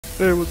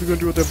Hey, what's he gonna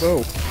do with that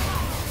bow?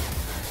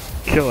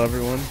 Kill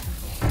everyone.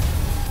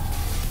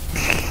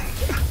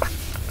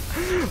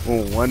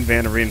 Well, one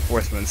band of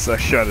reinforcements. I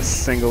shot a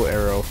single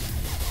arrow.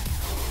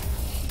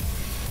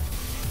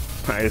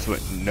 I just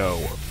went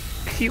no.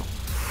 Pew.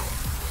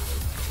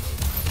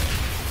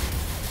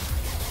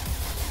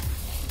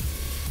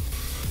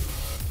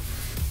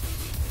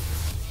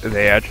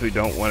 They actually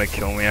don't want to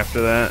kill me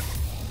after that.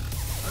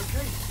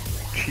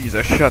 Jeez,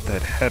 I shot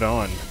that head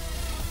on.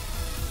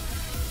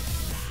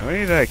 How many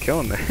did I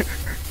kill in there?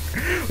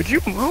 Would you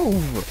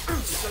move?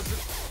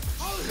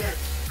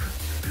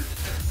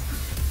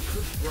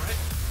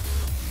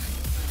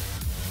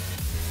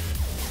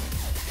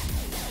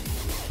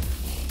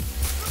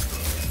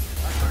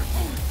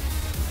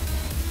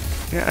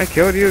 Yeah, I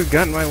killed you.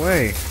 Got in my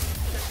way.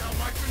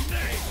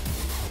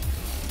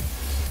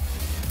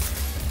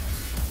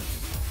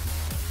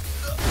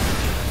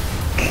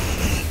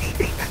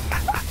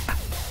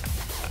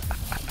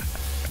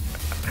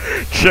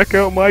 Check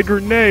out my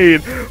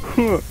grenade!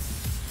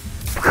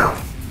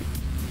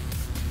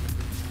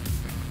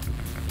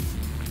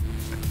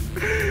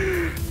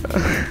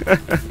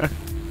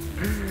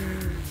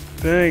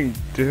 Dang,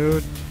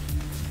 dude.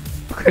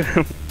 Look at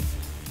him.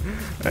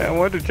 I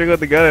wanted to check out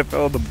the guy that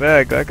fell in the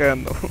back. That guy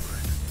on the...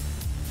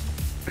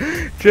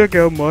 Check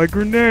out my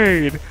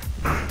grenade!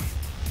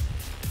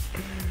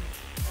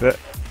 That...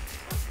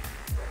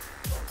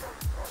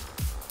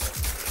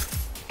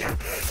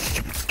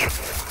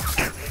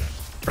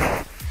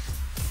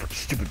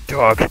 Stupid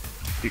dog.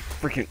 You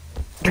freaking...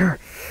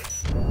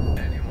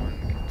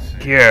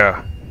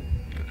 Yeah.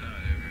 But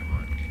not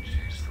everyone can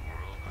change the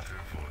world with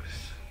their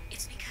voice.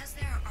 It's because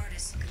there are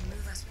artists who can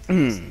move us with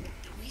music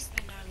that we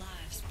spend our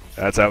lives.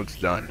 That's how it's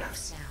done.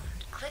 Sound.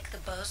 Click the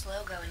Bose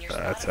logo in your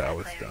That's Spotify how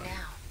it's player done.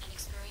 now.